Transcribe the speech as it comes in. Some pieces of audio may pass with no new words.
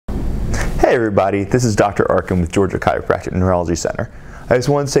Hey everybody, this is Dr. Arkin with Georgia Chiropractic Neurology Center. I just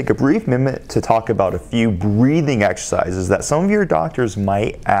wanted to take a brief minute to talk about a few breathing exercises that some of your doctors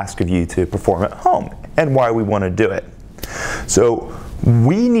might ask of you to perform at home and why we want to do it. So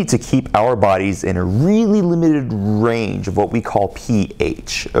we need to keep our bodies in a really limited range of what we call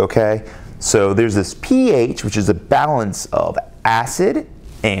pH, okay? So there's this pH, which is a balance of acid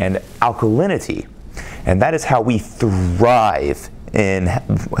and alkalinity, and that is how we thrive in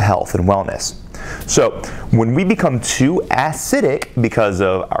health and wellness. So when we become too acidic because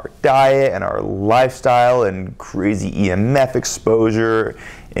of our diet and our lifestyle and crazy EMF exposure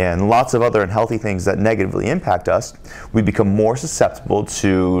and lots of other unhealthy things that negatively impact us, we become more susceptible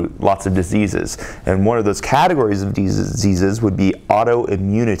to lots of diseases. And one of those categories of diseases would be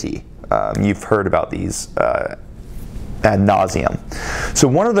autoimmunity. You've heard about these ad nauseum. So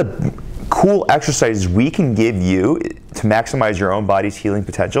one of the cool exercises we can give you to maximize your own body's healing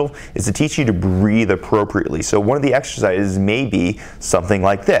potential is to teach you to breathe appropriately. So one of the exercises may be something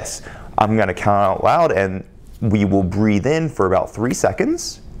like this. I'm going to count out loud and we will breathe in for about 3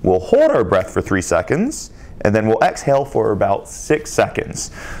 seconds. We'll hold our breath for 3 seconds and then we'll exhale for about 6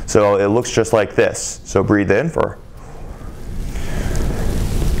 seconds. So it looks just like this. So breathe in for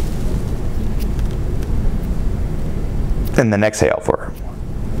and then exhale for.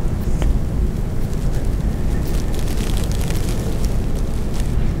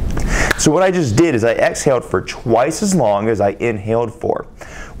 So what I just did is I exhaled for twice as long as I inhaled for.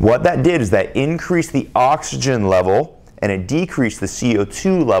 What that did is that increased the oxygen level and it decreased the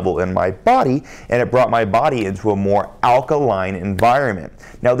CO2 level in my body, and it brought my body into a more alkaline environment.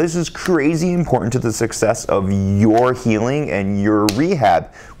 Now this is crazy important to the success of your healing and your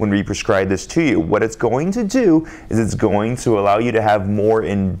rehab when we prescribe this to you. What it's going to do is it's going to allow you to have more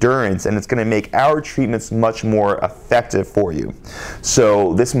endurance, and it's going to make our treatments much more effective for you.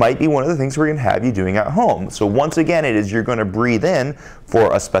 So this might be one of the things we're going to have you doing at home. So once again, it is you're going to breathe in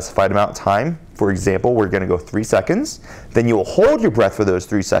for a specified amount of time. For example, we're going to go 3 seconds, then you'll hold your breath for those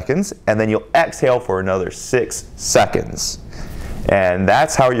 3 seconds, and then you'll exhale for another 6 seconds. And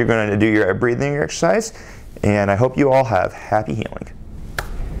that's how you're going to do your breathing exercise, and I hope you all have happy healing.